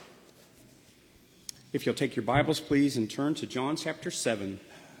If you'll take your Bibles, please, and turn to John chapter 7.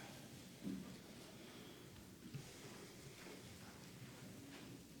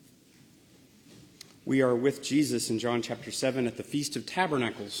 We are with Jesus in John chapter 7 at the Feast of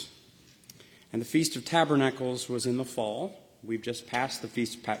Tabernacles. And the Feast of Tabernacles was in the fall. We've just passed the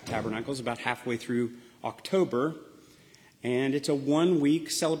Feast of Tabernacles, about halfway through October. And it's a one-week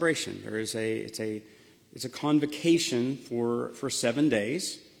celebration. It's a convocation for 7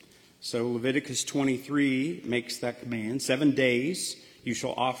 days. So Leviticus 23 makes that command. 7 days you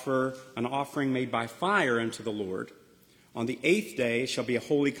shall offer an offering made by fire unto the Lord. On the 8th day shall be a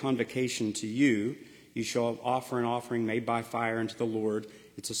holy convocation to you. You shall offer an offering made by fire unto the Lord.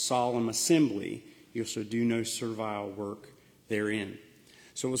 It's a solemn assembly. You shall do no servile work therein.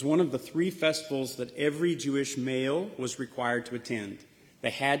 So it was one of the 3 festivals that every Jewish male was required to attend.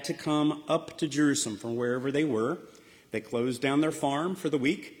 They had to come up to Jerusalem from wherever they were. They closed down their farm for the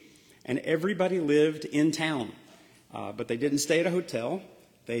week. And everybody lived in town, but they didn't stay at a hotel.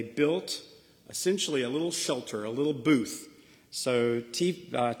 They built essentially a little shelter, a little booth. So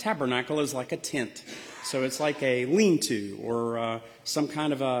tabernacle is like a tent. So it's like a lean-to or some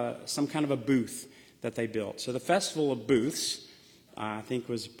kind of a booth that they built. So the Festival of Booths, I think,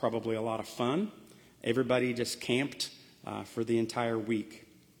 was probably a lot of fun. Everybody just camped for the entire week.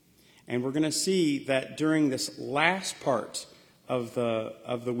 And we're going to see that during this last part of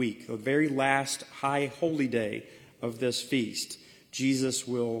the week, the very last high holy day of this feast, Jesus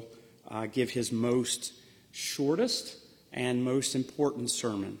will give his most shortest and most important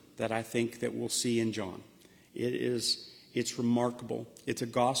sermon that I think that we'll see in John. It's remarkable. It's a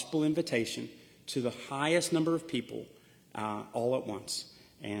gospel invitation to the highest number of people all at once,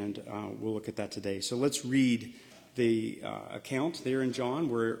 and we'll look at that today. So let's read the account there in John.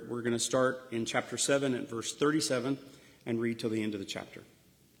 We're going to start in chapter 7 at verse 37. And read till the end of the chapter.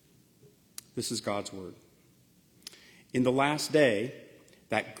 This is God's word. In the last day,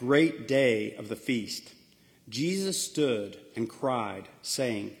 that great day of the feast, Jesus stood and cried,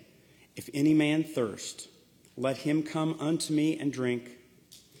 saying, If any man thirst, let him come unto me and drink.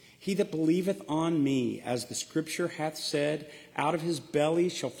 He that believeth on me, as the scripture hath said, out of his belly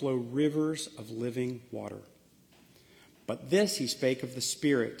shall flow rivers of living water. But this he spake of the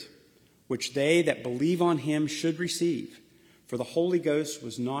Spirit, which they that believe on him should receive. For the Holy Ghost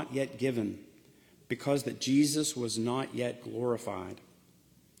was not yet given, because that Jesus was not yet glorified.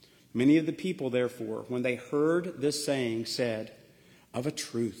 Many of the people, therefore, when they heard this saying, said, Of a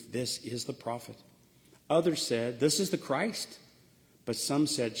truth, this is the prophet. Others said, This is the Christ. But some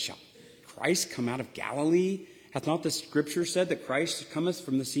said, Shall Christ come out of Galilee? Hath not the scripture said that Christ cometh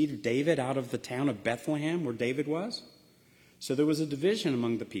from the seed of David out of the town of Bethlehem, where David was? So there was a division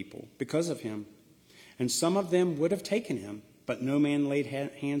among the people because of him. And some of them would have taken him, but no man laid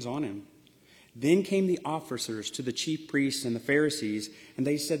hands on him. Then came the officers to the chief priests and the Pharisees, and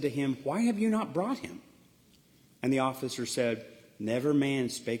they said to him, Why have you not brought him? And the officers said, Never man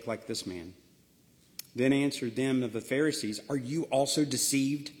spake like this man. Then answered them of the Pharisees, Are you also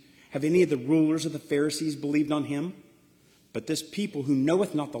deceived? Have any of the rulers of the Pharisees believed on him? But this people who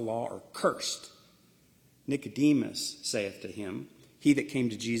knoweth not the law are cursed. Nicodemus saith to him, he that came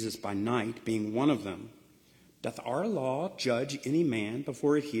to Jesus by night, being one of them, Doth our law judge any man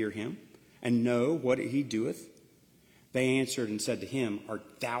before it hear him, and know what he doeth? They answered and said to him,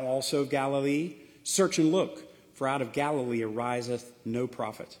 Art thou also of Galilee? Search and look, for out of Galilee ariseth no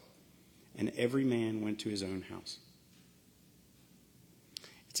prophet. And every man went to his own house.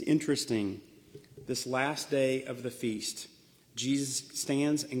 It's interesting, this last day of the feast, Jesus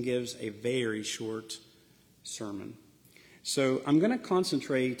stands and gives a very short sermon. So I'm going to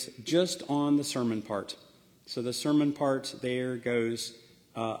concentrate just on the sermon part. So the sermon part there goes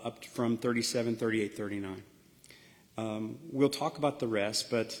up from 37, 38, 39. We'll talk about the rest,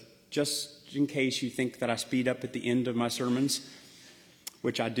 but just in case you think that I speed up at the end of my sermons,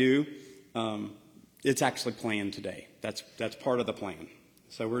 which I do, it's actually planned today. That's part of the plan.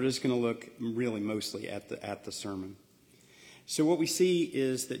 So we're just going to look really mostly at the sermon. So what we see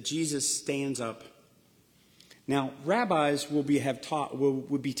is that Jesus stands up. Now, rabbis will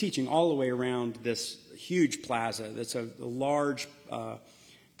be teaching all the way around this huge plaza. That's a large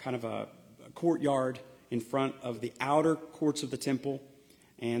kind of a courtyard in front of the outer courts of the temple,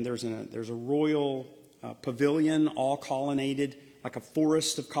 and there's a royal pavilion, all colonnaded, like a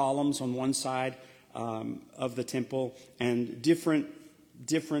forest of columns on one side of the temple, and different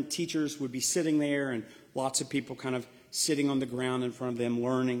teachers would be sitting there, and lots of people kind of sitting on the ground in front of them,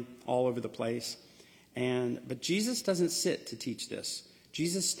 learning all over the place. But Jesus doesn't sit to teach this.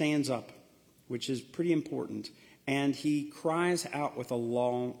 Jesus stands up, which is pretty important, and he cries out with a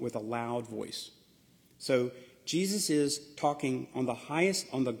loud voice. So Jesus is talking on the highest,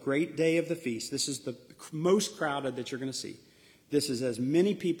 on the great day of the feast. This is the most crowded that you're going to see. This is as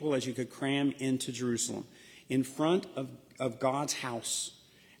many people as you could cram into Jerusalem in front of God's house.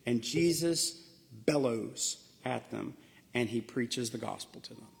 And Jesus bellows at them, and he preaches the gospel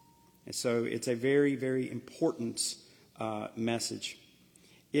to them. And so it's a very, very important message.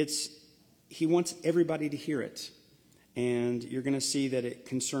 He wants everybody to hear it. And you're going to see that it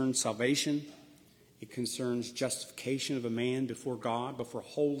concerns salvation. It concerns justification of a man before God, before a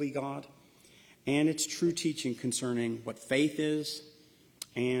holy God. And it's true teaching concerning what faith is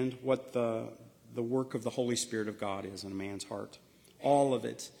and what the work of the Holy Spirit of God is in a man's heart. All of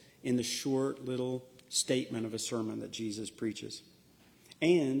it in the short little statement of a sermon that Jesus preaches.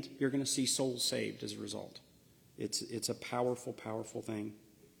 And you're going to see souls saved as a result. It's a powerful, powerful thing.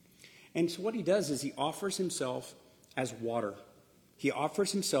 And so what he does is he offers himself as water. He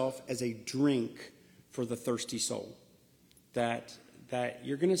offers himself as a drink for the thirsty soul. That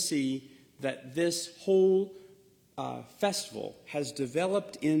you're going to see that this whole festival has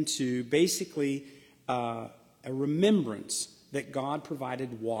developed into basically a remembrance that God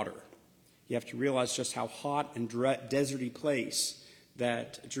provided water. You have to realize just how hot and deserty place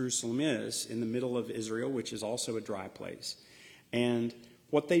that Jerusalem is in the middle of Israel, which is also a dry place. And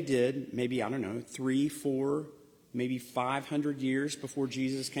what they did, maybe, 3, 4, maybe 500 years before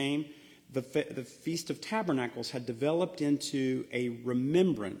Jesus came, the Feast of Tabernacles had developed into a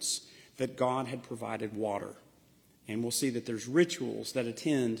remembrance that God had provided water. And we'll see that there's rituals that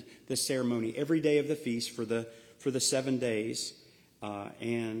attend this ceremony every day of the feast for the 7 days.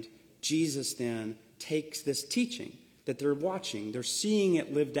 And Jesus then takes this teaching that they're watching, they're seeing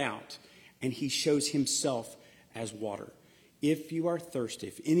it lived out, and he shows himself as water. If you are thirsty,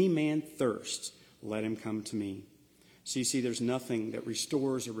 if any man thirsts, let him come to me. So you see, there's nothing that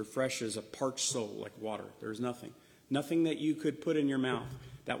restores or refreshes a parched soul like water. There's nothing. Nothing that you could put in your mouth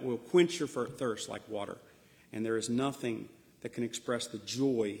that will quench your thirst like water. And there is nothing that can express the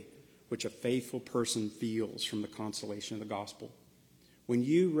joy which a faithful person feels from the consolation of the gospel. When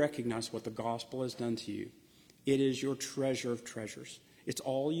you recognize what the gospel has done to you, it is your treasure of treasures. It's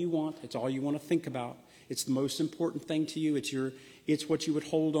all you want. It's all you want to think about. It's the most important thing to you. It's what you would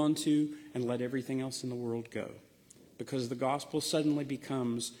hold on to and let everything else in the world go. Because the gospel suddenly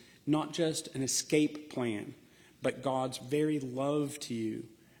becomes not just an escape plan, but God's very love to you.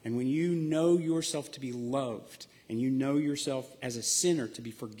 And when you know yourself to be loved, and you know yourself as a sinner to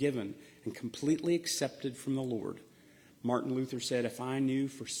be forgiven and completely accepted from the Lord, Martin Luther said, if I knew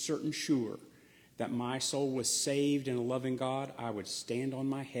for certain sure that my soul was saved in a loving God, I would stand on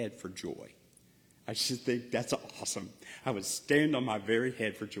my head for joy. I just think that's awesome. I would stand on my very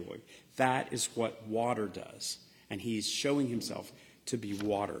head for joy. That is what water does. And he's showing himself to be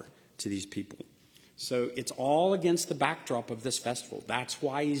water to these people. So it's all against the backdrop of this festival. That's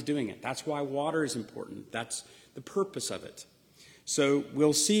why he's doing it. That's why water is important. That's the purpose of it. So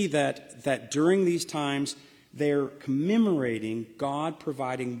we'll see that during these times, they're commemorating God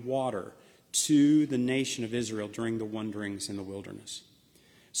providing water to the nation of Israel during the wanderings in the wilderness.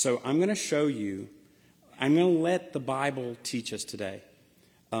 So I'm going to show you, I'm going to let the Bible teach us today.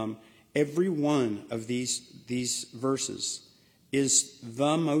 Every one of these verses is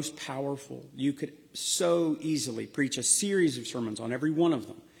the most powerful. You could so easily preach a series of sermons on every one of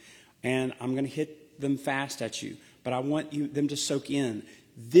them. And I'm going to hit them fast at you. But I want them to soak in.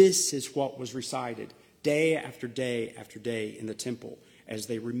 This is what was recited day after day after day in the temple as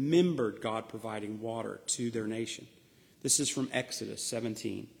they remembered God providing water to their nation. This is from Exodus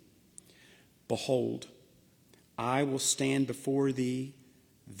 17. Behold, I will stand before thee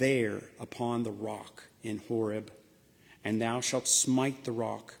there upon the rock in Horeb, and thou shalt smite the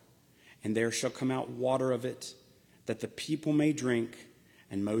rock, and there shall come out water of it, that the people may drink.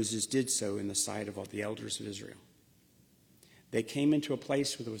 And Moses did so in the sight of all the elders of Israel. They came into a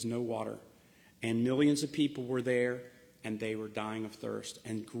place where there was no water, and millions of people were there, and they were dying of thirst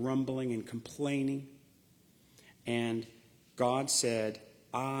and grumbling and complaining. And God said,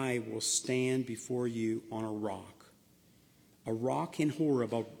 I will stand before you on a rock in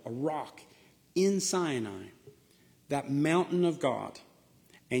Horeb, a rock in Sinai, that mountain of God,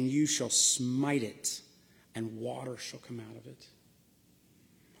 and you shall smite it, and water shall come out of it.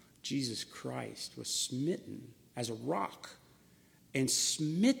 Jesus Christ was smitten as a rock, and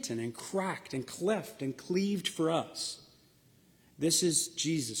smitten and cracked and cleft and cleaved for us. This is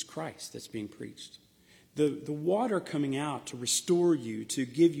Jesus Christ that's being preached. The water coming out to restore you, to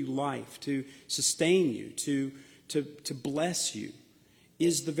give you life, to sustain you, to bless you,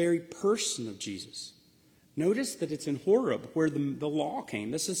 is the very person of Jesus. Notice that it's in Horeb where the law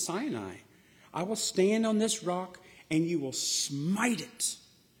came. This is Sinai. I will stand on this rock, and you will smite it,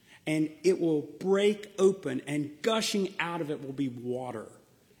 and it will break open, and gushing out of it will be water,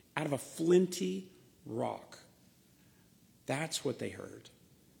 out of a flinty rock. That's what they heard.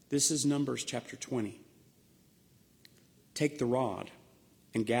 This is Numbers chapter 20. Take the rod,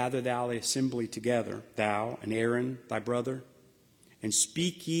 and gather thou the assembly together, thou and Aaron thy brother, and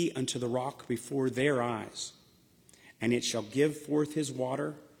speak ye unto the rock before their eyes, and it shall give forth his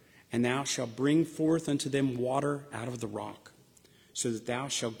water, and thou shalt bring forth unto them water out of the rock, so that thou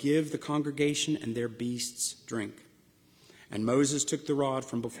shalt give the congregation and their beasts drink. And Moses took the rod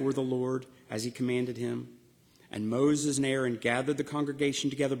from before the Lord, as he commanded him. And Moses and Aaron gathered the congregation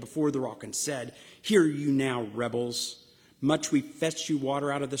together before the rock, and said, Hear you now, rebels, much we fetched you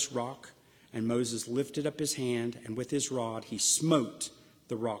water out of this rock. And Moses lifted up his hand, and with his rod he smote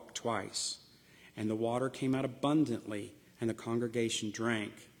the rock twice. And the water came out abundantly, and the congregation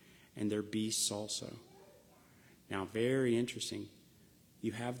drank, and their beasts also. Now, very interesting.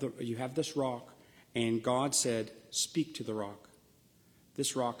 You have this rock, and God said, Speak to the rock.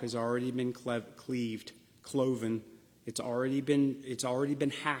 This rock has already been cloven. It's already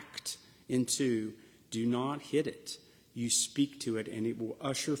been hacked in two. Do not hit it. You speak to it, and it will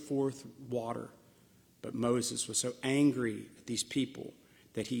usher forth water. But Moses was so angry at these people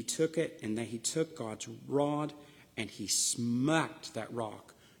that he took it, and that he took God's rod, and he smacked that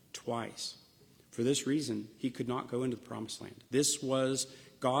rock twice. For this reason, he could not go into the promised land. This was,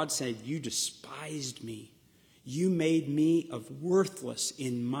 God said, you despised me. You made me of worthless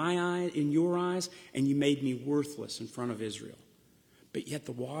in your eyes, and you made me worthless in front of Israel. But yet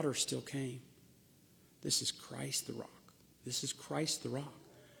the water still came. This is Christ the rock. This is Christ the rock.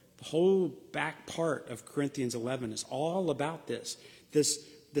 The whole back part of Corinthians 11 is all about this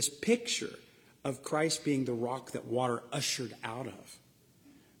picture of Christ being the rock that water ushered out of.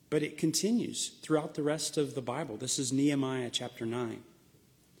 But it continues throughout the rest of the Bible. This is Nehemiah chapter 9.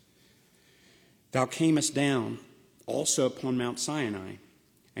 Thou camest down also upon Mount Sinai,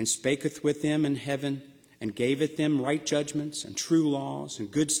 and spaketh with them in heaven, and gaveth them right judgments, and true laws,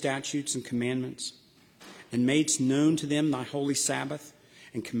 and good statutes and commandments, and madest known to them thy holy Sabbath,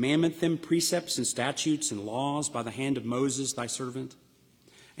 and commanded them precepts and statutes and laws by the hand of Moses thy servant,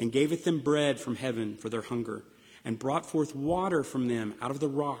 and gaveth them bread from heaven for their hunger, and brought forth water from them out of the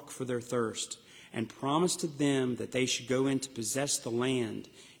rock for their thirst, and promised to them that they should go in to possess the land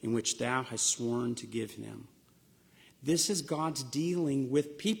in which thou hast sworn to give them. This is God's dealing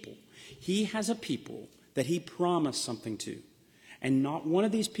with people. He has a people that he promised something to. And not one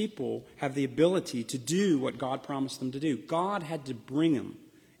of these people have the ability to do what God promised them to do. God had to bring them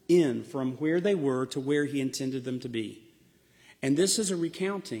in from where they were to where he intended them to be. And this is a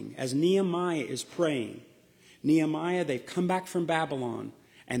recounting as Nehemiah is praying. Nehemiah, they've come back from Babylon,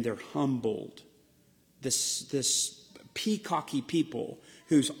 and they're humbled. This peacocky people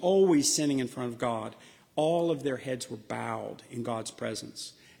who's always sinning in front of God, all of their heads were bowed in God's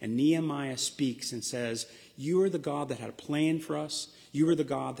presence. And Nehemiah speaks and says, you are the God that had a plan for us. You are the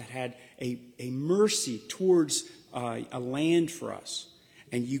God that had a mercy towards a land for us.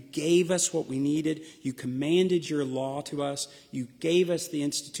 And you gave us what we needed. You commanded your law to us. You gave us the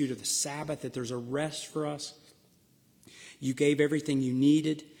institute of the Sabbath, that there's a rest for us. You gave everything you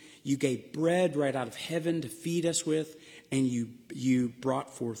needed. You gave bread right out of heaven to feed us with. And you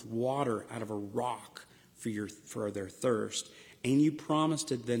brought forth water out of a rock for their thirst. And you promised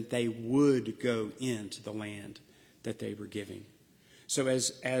that they would go into the land that they were giving. So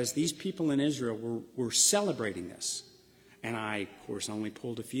as these people in Israel were celebrating this, and I, of course, only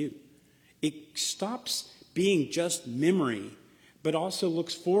pulled a few, it stops being just memory, but also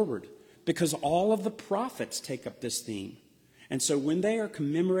looks forward, because all of the prophets take up this theme. And so when they are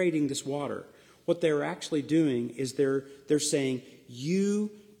commemorating this water, what they're actually doing is they're saying,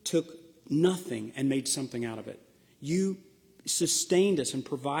 you took nothing and made something out of it. You sustained us and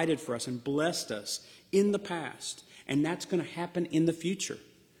provided for us and blessed us in the past, and that's going to happen in the future.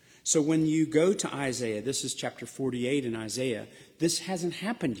 So when you go to Isaiah, this is chapter 48 in Isaiah, this hasn't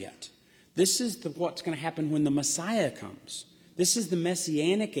happened yet. This is what's going to happen when the Messiah comes. This is the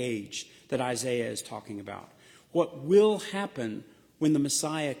messianic age that Isaiah is talking about. What will happen when the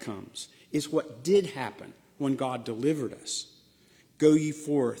Messiah comes is what did happen when God delivered us. Go ye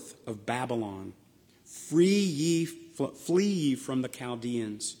forth of Babylon, flee ye from the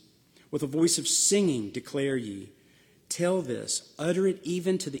Chaldeans. With a voice of singing declare ye, tell this, utter it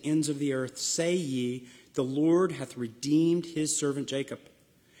even to the ends of the earth. Say ye, the Lord hath redeemed his servant Jacob.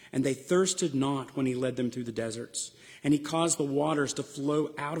 And they thirsted not when he led them through the deserts, and he caused the waters to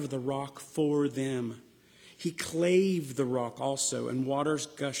flow out of the rock for them. He clave the rock also, and waters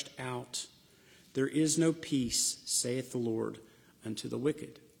gushed out. There is no peace, saith the Lord, unto the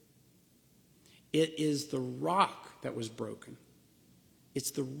wicked. It is the rock that was broken.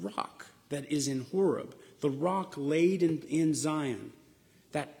 It's the rock that is in Horeb, the rock laid in Zion,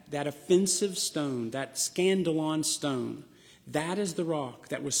 that offensive stone, that scandalon stone. That is the rock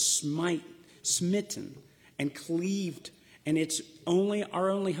that was smitten and cleaved, and it's our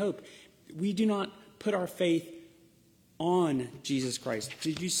only hope. We do not put our faith on Jesus Christ.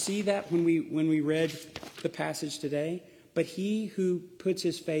 Did you see that when we read the passage today? But he who puts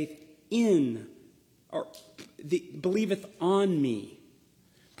his faith in, or believeth on me,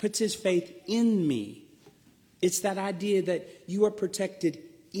 puts his faith in me. It's that idea that you are protected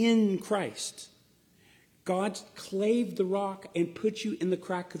in Christ. God clave the rock and put you in the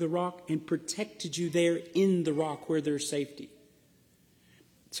crack of the rock and protected you there in the rock where there's safety.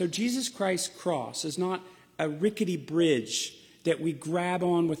 So Jesus Christ's cross is not a rickety bridge that we grab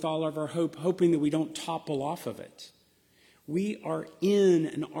on with all of our hope, hoping that we don't topple off of it. We are in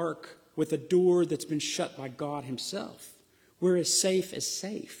an ark with a door that's been shut by God himself. We're as safe as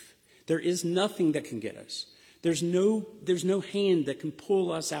safe. There is nothing that can get us. There's no hand that can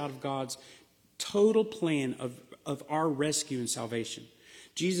pull us out of God's total plan of our rescue and salvation.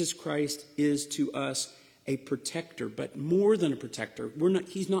 Jesus Christ is to us a protector, but more than a protector.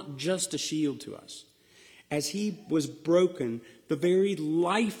 He's not just a shield to us. As he was broken, the very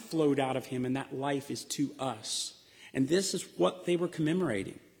life flowed out of him, and that life is to us. And this is what they were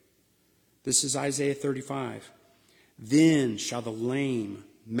commemorating. This is Isaiah 35. Then shall the lame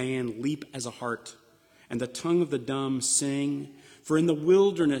man leap as a hart, and the tongue of the dumb sing. For in the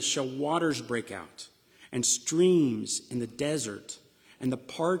wilderness shall waters break out, and streams in the desert. And the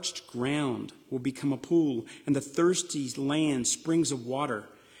parched ground will become a pool, and the thirsty land springs of water.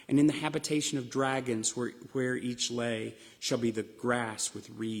 And in the habitation of dragons where each lay shall be the grass with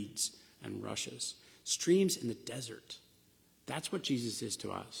reeds and rushes. Streams in the desert. That's what Jesus is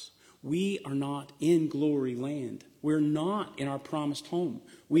to us. We are not in glory land. We're not in our promised home.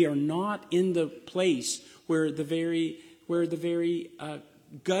 We are not in the place where the very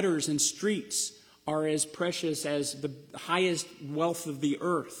gutters and streets are as precious as the highest wealth of the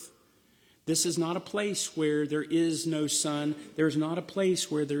earth. This is not a place where there is no sun. There is not a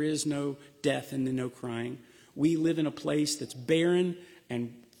place where there is no death and no crying. We live in a place that's barren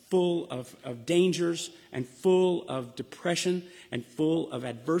and full of dangers and full of depression and full of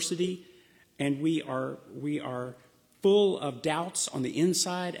adversity. And we are full of doubts on the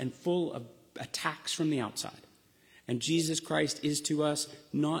inside and full of attacks from the outside. And Jesus Christ is to us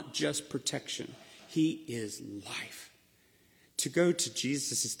not just protection. He is life. To go to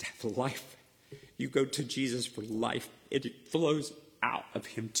Jesus is to have life. You go to Jesus for life. It flows out of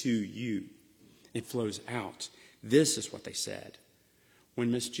him to you. It flows out. This is what they said.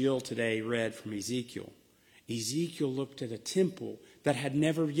 When Miss Jill today read from Ezekiel, Ezekiel looked at a temple that had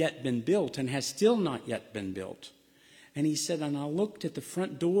never yet been built and has still not yet been built. And he said, and I looked at the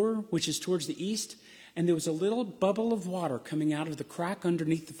front door, which is towards the east, and there was a little bubble of water coming out of the crack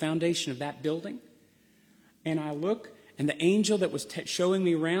underneath the foundation of that building. And I look, and the angel that was showing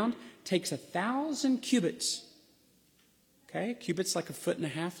me around takes 1,000 cubits. Okay, cubits like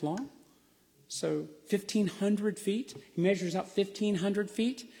 1.5 feet long. So 1,500 feet. He measures out 1,500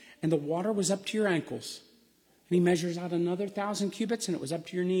 feet, and the water was up to your ankles. And he measures out another 1,000 cubits, and it was up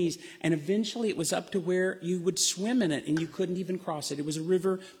to your knees. And eventually it was up to where you would swim in it, and you couldn't even cross it. It was a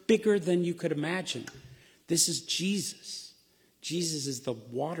river bigger than you could imagine. This is Jesus. Jesus is the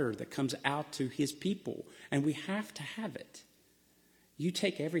water that comes out to his people, and we have to have it. You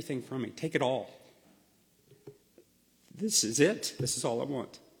take everything from me. Take it all. This is it. This is all I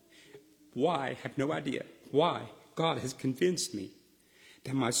want. Why? I have no idea. Why? God has convinced me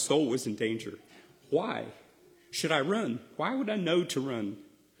that my soul is in danger. Why? Should I run? Why would I know to run?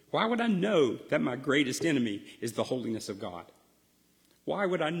 Why would I know that my greatest enemy is the holiness of God? Why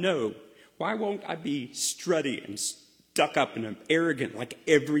would I know? Why won't I be strutty and stuck up and arrogant like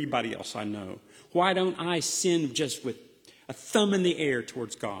everybody else I know? Why don't I sin just with a thumb in the air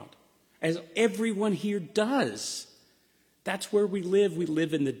towards God, as everyone here does? That's where we live. We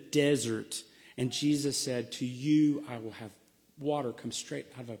live in the desert. And Jesus said, to you I will have water come straight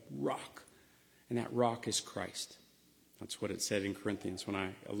out of a rock. And that rock is Christ. That's what it said in Corinthians when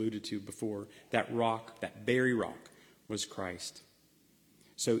I alluded to before. That rock, that very rock, was Christ.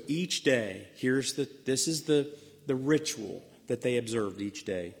 So each day, this is the ritual that they observed each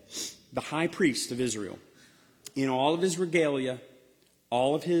day. The high priest of Israel, in all of his regalia,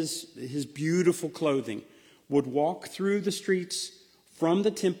 all of his beautiful clothing, would walk through the streets from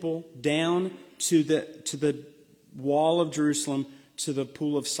the temple down to the wall of Jerusalem to the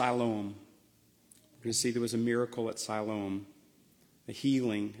pool of Siloam. we're going to see there was a miracle at Siloam, a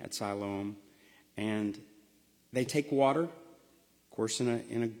healing at Siloam. And they take water, of course,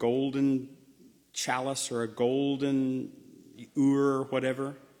 in a golden chalice or a golden ewer or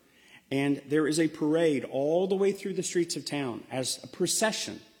whatever. And there is a parade all the way through the streets of town as a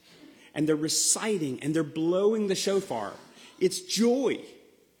procession. And they're reciting and they're blowing the shofar. It's joy.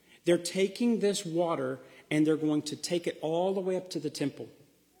 They're taking this water and they're going to take it all the way up to the temple.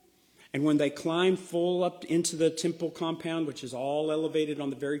 And when they climb full up into the temple compound, which is all elevated on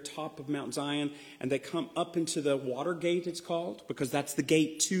the very top of Mount Zion, and they come up into the water gate, it's called, because that's the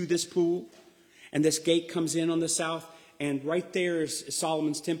gate to this pool. And this gate comes in on the south, and right there is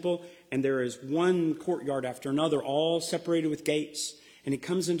Solomon's temple, and there is one courtyard after another, all separated with gates. And it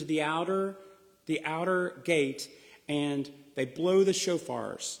comes into the outer gate, and they blow the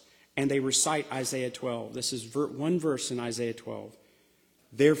shofars, and they recite Isaiah 12. This is one verse in Isaiah 12.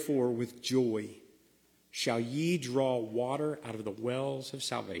 Therefore, with joy shall ye draw water out of the wells of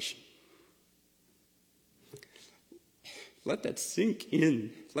salvation. Let that sink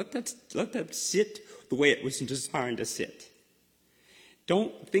in. Let that sit the way it was designed to sit.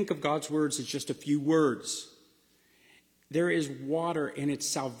 Don't think of God's words as just a few words. There is water and it's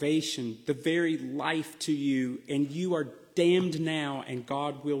salvation, the very life to you, and you are damned now, and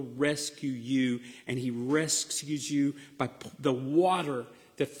God will rescue you, and he rescues you by the water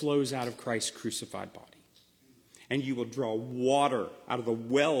that flows out of Christ's crucified body. And you will draw water out of the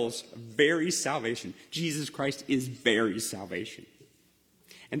wells of very salvation. Jesus Christ is very salvation.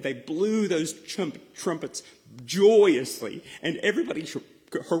 And they blew those trumpets joyously, and everybody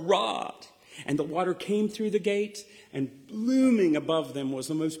hurrahed. And the water came through the gate, and blooming above them was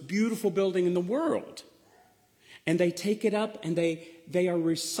the most beautiful building in the world. And they take it up, and they are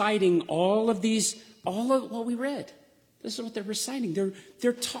reciting all of what we read. This is what they're reciting.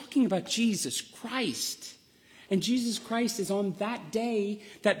 They're talking about Jesus Christ. And Jesus Christ is on that day,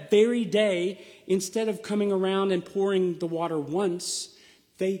 that very day, instead of coming around and pouring the water once,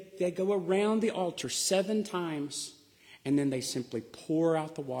 they go around the altar 7 times, and then they simply pour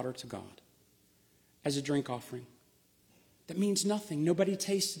out the water to God as a drink offering. That means nothing. Nobody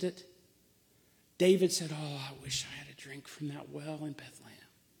tasted it. David said, "Oh, I wish I had a drink from that well in Bethlehem."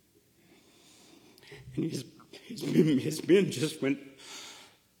 And his men just went,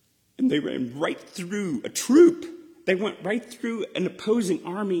 and they ran right through a troop. They went right through an opposing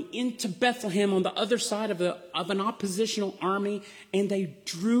army into Bethlehem on the other side of an oppositional army, and they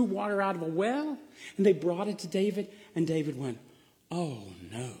drew water out of a well, and they brought it to David, and David went, "Oh,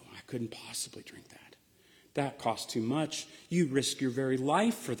 no, I couldn't possibly drink that. That costs too much. You risk your very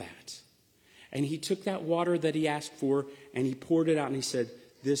life for that." And he took that water that he asked for, and he poured it out, and he said,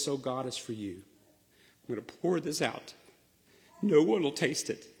 "This, O God, is for you. I'm going to pour this out. No one will taste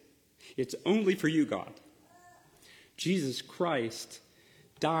it. It's only for you, God." Jesus Christ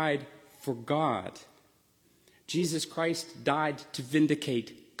died for God. Jesus Christ died to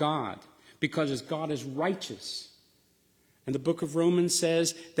vindicate God, because God is righteous. And the book of Romans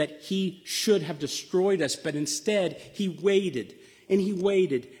says that he should have destroyed us, but instead he waited. And he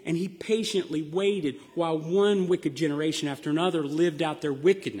waited, and he patiently waited while one wicked generation after another lived out their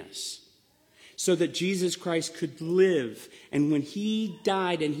wickedness, so that Jesus Christ could live. And when he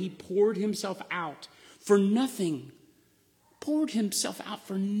died and he poured himself out for nothing,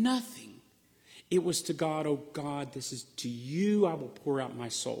 it was to God, "Oh God, this is to you I will pour out my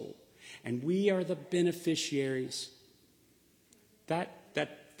soul." And we are the beneficiaries. The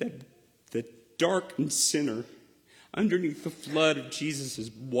darkened sinner underneath the flood of Jesus'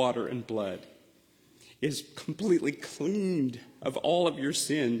 water and blood is completely cleaned of all of your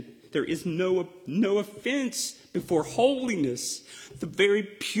sin. There is no offense before holiness, the very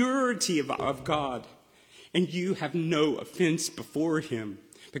purity of God. And you have no offense before him,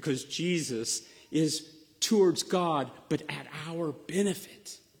 because Jesus is towards God, but at our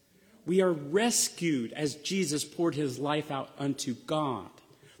benefit. We are rescued as Jesus poured his life out unto God,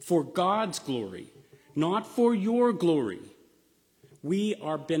 for God's glory, not for your glory. We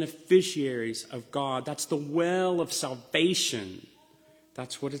are beneficiaries of God. That's the well of salvation.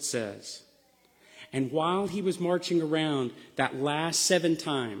 That's what it says. And while he was marching around that last 7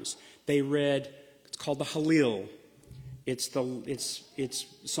 times, they read, it's called the Hallel. It's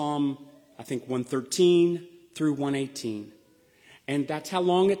Psalm, I think, 113 through 118. And that's how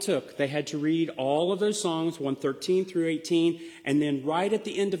long it took. They had to read all of those songs, 113 through 18, and then right at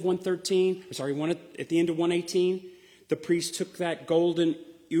the end of at the end of 118, the priest took that golden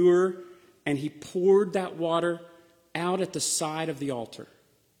ewer and he poured that water out at the side of the altar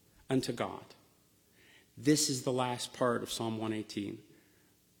unto God. This is the last part of Psalm 118.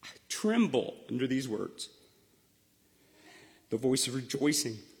 tremble under these words. The voice of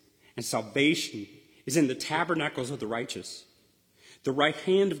rejoicing and salvation is in the tabernacles of the righteous. The right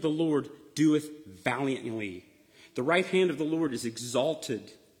hand of the Lord doeth valiantly. The right hand of the Lord is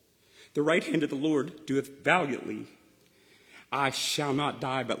exalted. The right hand of the Lord doeth valiantly. I shall not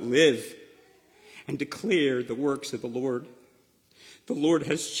die but live and declare the works of the Lord. The Lord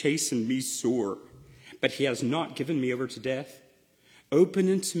has chastened me sore, but he has not given me over to death.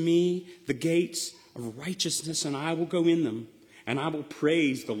 Open unto me the gates of righteousness, and I will go in them, and I will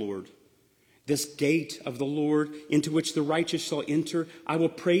praise the Lord. This gate of the Lord into which the righteous shall enter, I will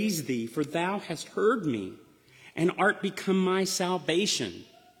praise thee, for thou hast heard me, and art become my salvation.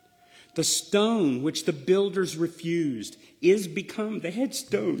 The stone which the builders refused is become the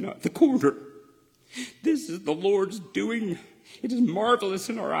headstone, not the corner. This is the Lord's doing. It is marvelous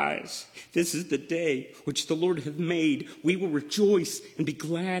in our eyes. This is the day which the Lord hath made. We will rejoice and be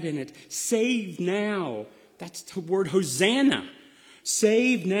glad in it. Save now. That's the word Hosanna.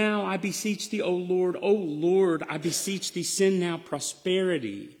 Save now, I beseech thee, O Lord. O Lord, I beseech thee, send now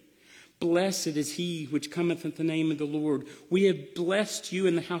prosperity. Blessed is he which cometh in the name of the Lord. We have blessed you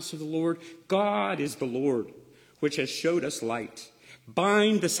in the house of the Lord. God is the Lord, which has showed us light.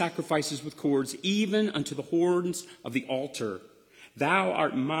 Bind the sacrifices with cords, even unto the horns of the altar. Thou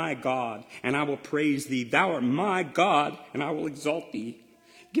art my God, and I will praise thee. Thou art my God, and I will exalt thee.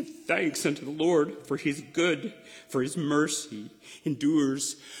 Give thanks unto the Lord, for he is good, for his mercy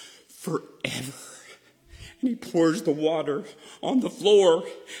endures forever. And he pours the water on the floor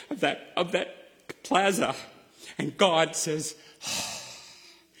of that plaza. And God says,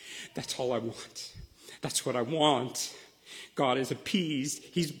 that's all I want. That's what I want. God is appeased.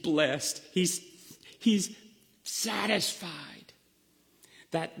 He's blessed. He's satisfied.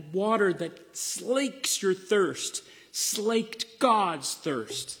 That water that slakes your thirst slaked God's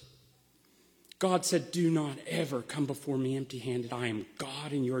thirst. God said, do not ever come before me empty-handed. I am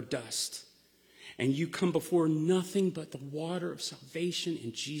God and you're dust. And you come before nothing but the water of salvation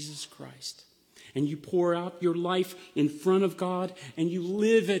in Jesus Christ. And you pour out your life in front of God, and you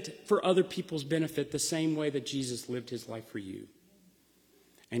live it for other people's benefit the same way that Jesus lived his life for you.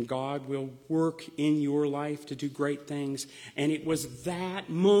 And God will work in your life to do great things. And it was that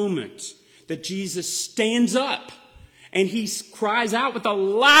moment that Jesus stands up and he cries out with a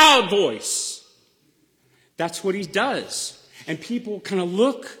loud voice. That's what he does. And people kind of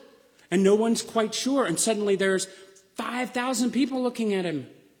look, and no one's quite sure. And suddenly there's 5,000 people looking at him.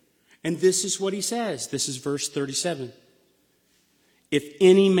 And this is what he says. This is verse 37. If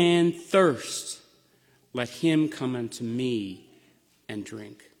any man thirst, let him come unto me and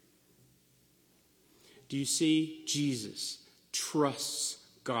drink. Do you see? Jesus trusts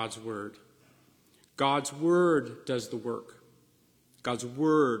God's word. God's word does the work. God's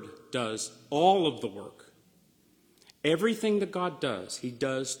word does all of the work. Everything that God does, he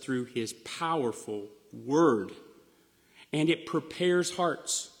does through his powerful word. And it prepares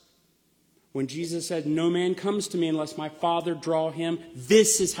hearts. When Jesus said, no man comes to me unless my Father draw him,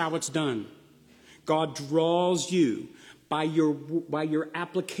 this is how it's done. God draws you by your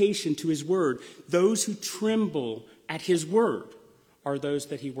application to his word. Those who tremble at his word are those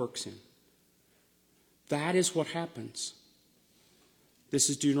that he works in. That is what happens. This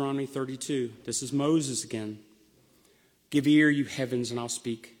is Deuteronomy 32. This is Moses again. Give ear, you heavens, and I'll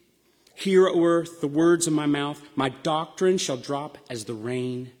speak. Hear, O earth, the words of my mouth. My doctrine shall drop as the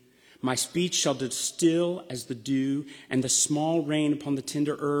rain. My speech shall distill as the dew, and the small rain upon the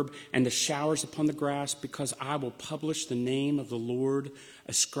tender herb, and the showers upon the grass, because I will publish the name of the Lord.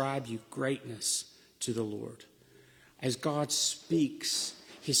 Ascribe you greatness to the Lord. As God speaks,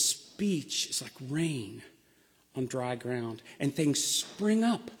 his speech is like rain on dry ground, and things spring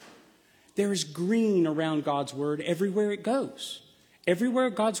up. There is green around God's word everywhere it goes. Everywhere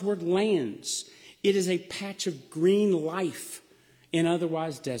God's word lands, it is a patch of green life in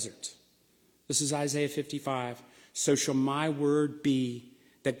otherwise desert. This is Isaiah 55. So shall my word be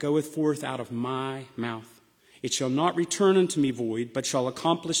that goeth forth out of my mouth. It shall not return unto me void, but shall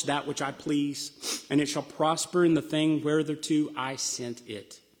accomplish that which I please, and it shall prosper in the thing wherethereto I sent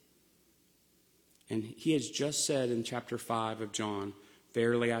it. And he has just said in chapter 5 of John,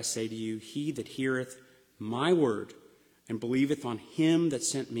 verily I say to you, he that heareth my word and believeth on him that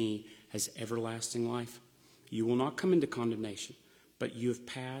sent me has everlasting life. You will not come into condemnation, but you have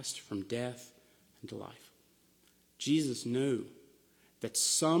passed from death into life. Jesus knew that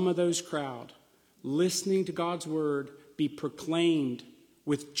some of those crowd listening to God's word be proclaimed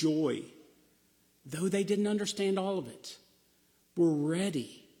with joy, though they didn't understand all of it, were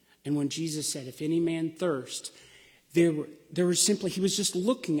ready. And when Jesus said, if any man thirst, There was simply, he was just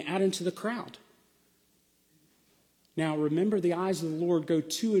looking out into the crowd. Now, remember, the eyes of the Lord go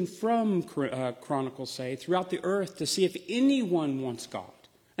to and from, Chronicles say, throughout the earth to see if anyone wants God.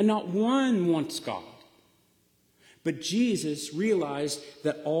 And not one wants God. But Jesus realized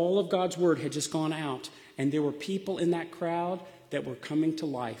that all of God's word had just gone out, and there were people in that crowd that were coming to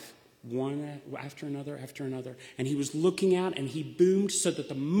life, one after another after another. And he was looking out, and he boomed so that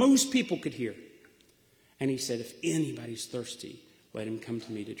the most people could hear. And he said, if anybody's thirsty, let him come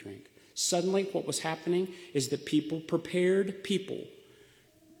to me to drink. Suddenly, what was happening is that people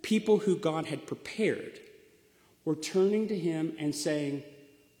who God had prepared, were turning to him and saying,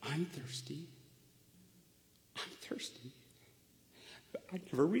 I'm thirsty. I'm thirsty. But I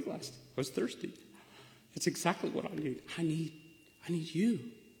never realized I was thirsty. That's exactly what I need. I need you.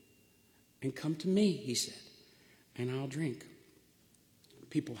 And come to me, he said, and I'll drink.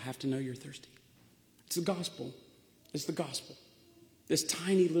 People have to know you're thirsty. It's the gospel. It's the gospel. This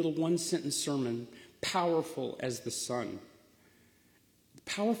tiny little one-sentence sermon, powerful as the sun,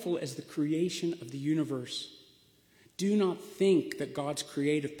 powerful as the creation of the universe. Do not think that God's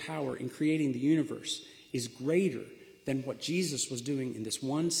creative power in creating the universe is greater than what Jesus was doing in this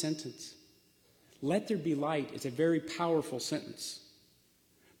one sentence. Let there be light is a very powerful sentence.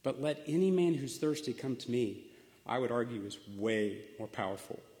 But let any man who's thirsty come to me, I would argue, is way more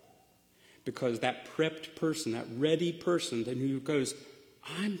powerful. Because that prepped person, that ready person then who goes,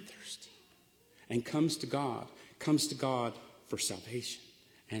 I'm thirsty, and comes to God for salvation.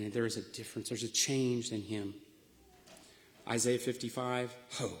 And there is a difference, there's a change in him. Isaiah 55,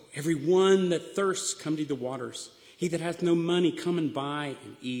 ho, every one that thirsts, come to the waters. He that hath no money, come and buy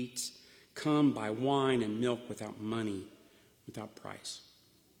and eat. Come buy wine and milk without money, without price.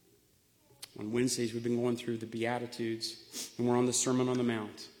 On Wednesdays, we've been going through the Beatitudes, and we're on the Sermon on the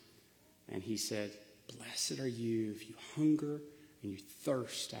Mount. And he said, blessed are you if you hunger and you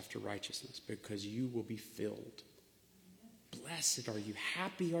thirst after righteousness, because you will be filled. Blessed are you,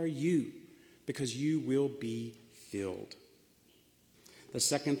 happy are you, because you will be filled. The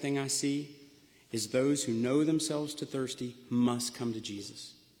second thing I see is those who know themselves to thirsty must come to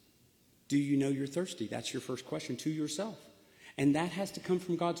Jesus. Do you know you're thirsty? That's your first question to yourself. And that has to come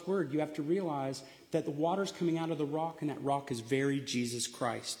from God's word. You have to realize that the water's coming out of the rock, and that rock is very Jesus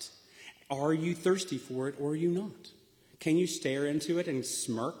Christ. Are you thirsty for it, or are you not? Can you stare into it and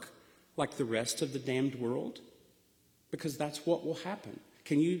smirk like the rest of the damned world? Because that's what will happen.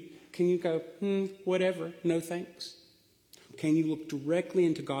 Can you go, whatever, no thanks? Can you look directly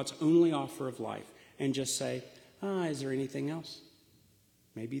into God's only offer of life and just say, is there anything else?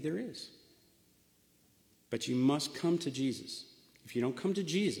 Maybe there is. But you must come to Jesus. If you don't come to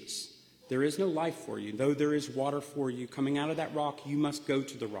Jesus, there is no life for you. Though there is water for you coming out of that rock, you must go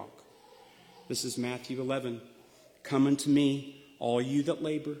to the rock. This is Matthew 11. Come unto me, all you that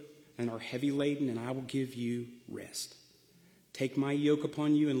labor and are heavy laden, and I will give you rest. Take my yoke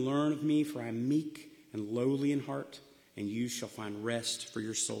upon you and learn of me, for I am meek and lowly in heart, and you shall find rest for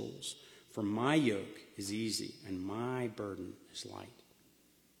your souls. For my yoke is easy and my burden is light.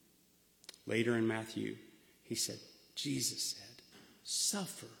 Later in Matthew, Jesus said,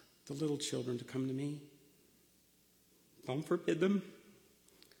 suffer the little children to come to me. Don't forbid them.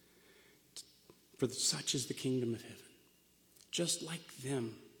 For such is the kingdom of heaven. Just like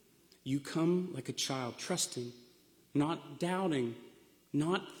them, you come like a child, trusting, not doubting,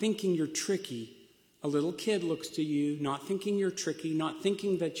 not thinking you're tricky. A little kid looks to you, not thinking you're tricky, not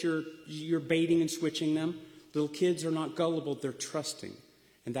thinking that you're baiting and switching them. Little kids are not gullible, they're trusting.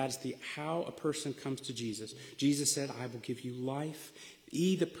 And that is how a person comes to Jesus. Jesus said, I will give you life.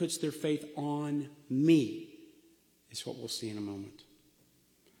 He that puts their faith on me is what we'll see in a moment.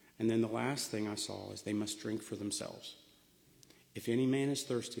 And then the last thing I saw is they must drink for themselves. If any man is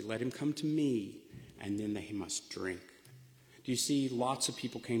thirsty, let him come to me, and then they must drink. Do you see lots of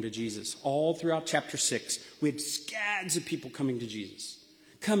people came to Jesus? All throughout chapter 6, we had scads of people coming to Jesus,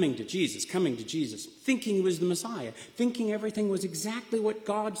 thinking he was the Messiah, thinking everything was exactly what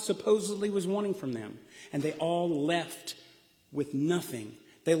God supposedly was wanting from them. And they all left with nothing.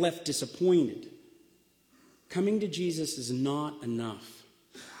 They left disappointed. Coming to Jesus is not enough.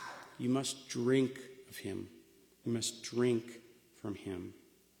 You must drink of him. You must drink from him.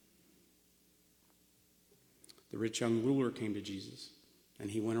 The rich young ruler came to Jesus, and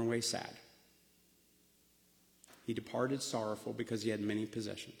he went away sad. He departed sorrowful because he had many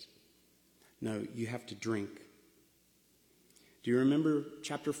possessions. No, you have to drink. Do you remember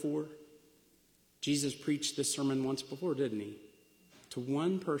chapter 4? Jesus preached this sermon once before, didn't he? To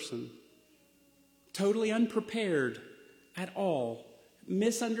one person, totally unprepared at all,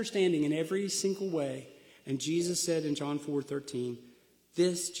 misunderstanding in every single way. And Jesus said in John 4:13,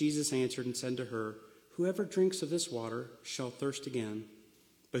 "This Jesus answered and said to her, whoever drinks of this water shall thirst again.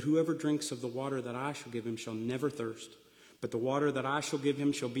 But whoever drinks of the water that I shall give him shall never thirst. But the water that I shall give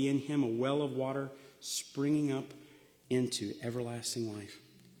him shall be in him a well of water springing up into everlasting life."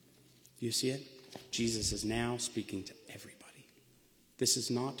 Do you see it? Jesus is now speaking to everybody. This is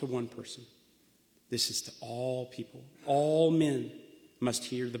not to one person. This is to all people. All men must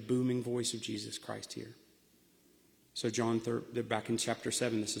hear the booming voice of Jesus Christ here. So back in chapter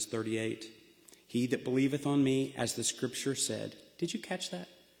 7, this is 38. "He that believeth on me, as the scripture said." Did you catch that?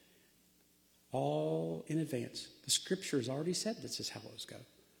 All in advance. The scripture has already said this is how it was going.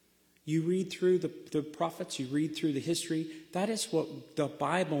 You read through the prophets, you read through the history. That is what the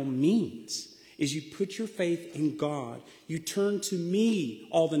Bible means, is you put your faith in God. You turn to me,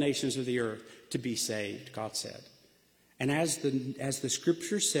 all the nations of the earth, to be saved, God said. And as the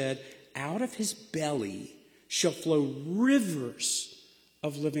scripture said, out of his belly shall flow rivers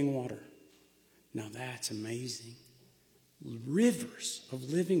of living water. Now that's amazing. Rivers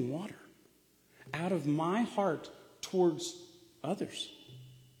of living water out of my heart towards others.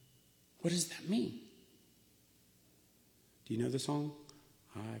 What does that mean? Do you know the song?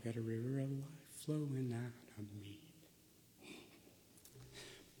 I got a river of life flowing out of me.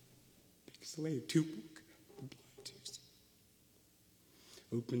 Big slave to walk, the blind to see.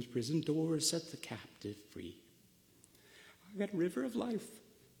 Opens prison doors, sets the captive free. I got a river of life.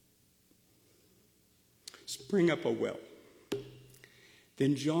 Spring up a well.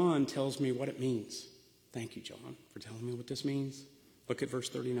 Then John tells me what it means. Thank you, John, for telling me what this means. Look at verse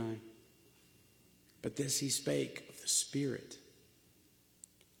 39. "But this he spake of the Spirit,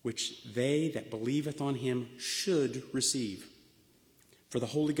 which they that believeth on him should receive. For the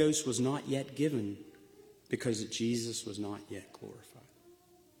Holy Ghost was not yet given, because Jesus was not yet glorified."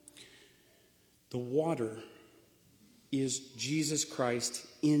 The water is Jesus Christ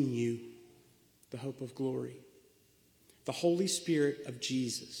in you, the hope of glory. The Holy Spirit of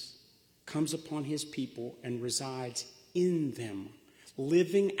Jesus comes upon his people and resides in them,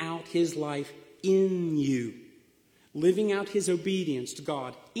 living out his life in you, living out his obedience to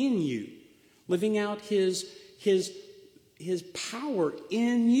God in you, living out his power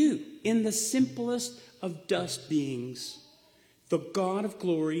in you, in the simplest of dust beings. The God of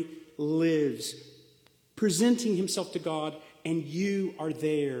glory lives, presenting himself to God, and you are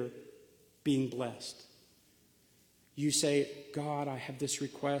there being blessed. You say, "God, I have this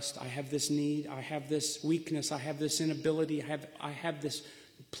request, I have this need, I have this weakness, I have this inability, I have this,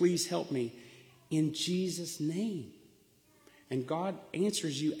 please help me." In Jesus' name. And God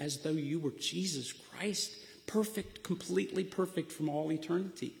answers you as though you were Jesus Christ, perfect, completely perfect from all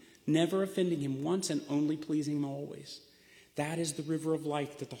eternity, never offending him once and only pleasing him always. That is the river of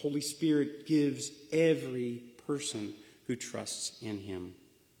life that the Holy Spirit gives every person who trusts in him.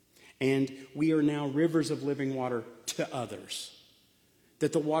 And we are now rivers of living water to others.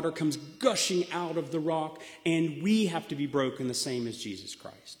 That the water comes gushing out of the rock, and we have to be broken the same as Jesus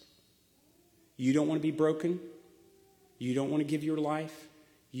Christ. You don't want to be broken? You don't want to give your life?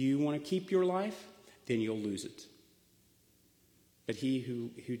 You want to keep your life? Then you'll lose it. But he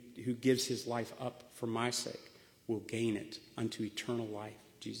who gives his life up for my sake will gain it unto eternal life,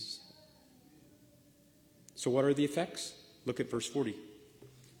 Jesus said. So what are the effects? Look at verse 40.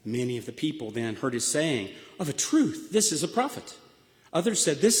 Many of the people then heard his saying, "Of a truth, this is a prophet." Others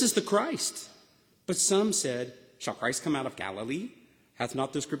said, "This is the Christ." But some said, "Shall Christ come out of Galilee? Hath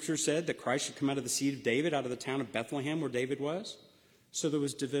not the scripture said that Christ should come out of the seed of David, out of the town of Bethlehem where David was?" So there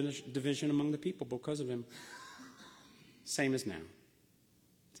was division among the people because of him. Same as now.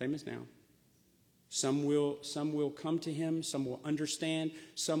 Same as now. Some will come to him, some will understand,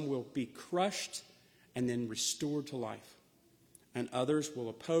 some will be crushed and then restored to life. And others will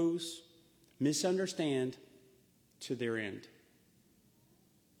oppose, misunderstand to their end.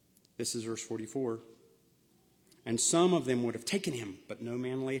 This is verse 44. "And some of them would have taken him, but no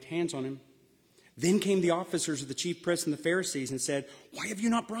man laid hands on him. Then came the officers of the chief priests and the Pharisees and said, 'Why have you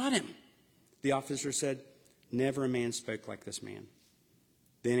not brought him?' The officer said, 'Never a man spoke like this man.'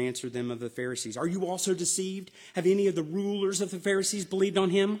 Then answered them of the Pharisees, 'Are you also deceived? Have any of the rulers of the Pharisees believed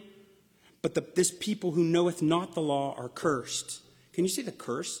on him? But this people who knoweth not the law are cursed.'" Can you see the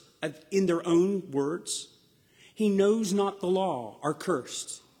curse in their own words? "He knows not the law are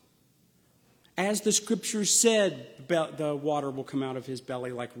cursed. As the scripture said, the water will come out of his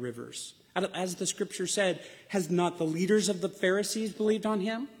belly like rivers." As the scripture said, has not the leaders of the Pharisees believed on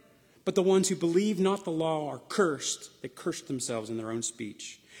him? But the ones who believe not the law are cursed. They cursed themselves in their own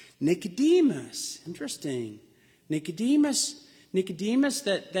speech. Nicodemus, interesting. Nicodemus Nicodemus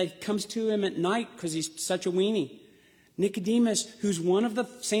that comes to him at night because he's such a weenie. Nicodemus, who's one of the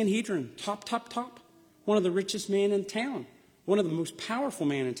Sanhedrin, top. One of the richest men in town. One of the most powerful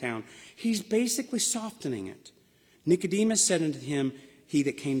men in town. He's basically softening it. Nicodemus said unto him, he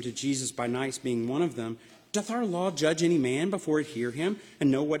that came to Jesus by night, being one of them, doth our law judge any man before it hear him and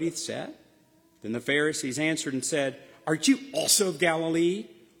know what he hath said? Then the Pharisees answered and said, art you also of Galilee?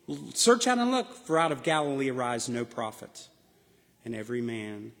 Search out and look, for out of Galilee arise no prophet. And every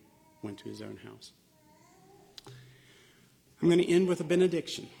man went to his own house. I'm going to end with a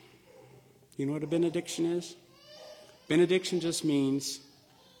benediction. You know what a benediction is? Benediction just means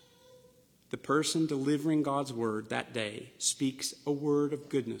the person delivering God's word that day speaks a word of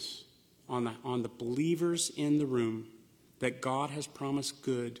goodness on the believers in the room, that God has promised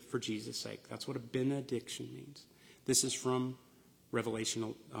good for Jesus' sake. That's what a benediction means. This is from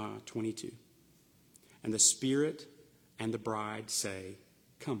Revelation 22. And the Spirit and the bride say,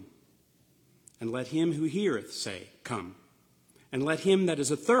 come. And let him who heareth say, come. And let him that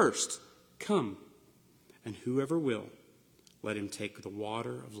is athirst come. And whoever will, let him take the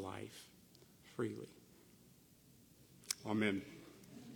water of life freely. Amen.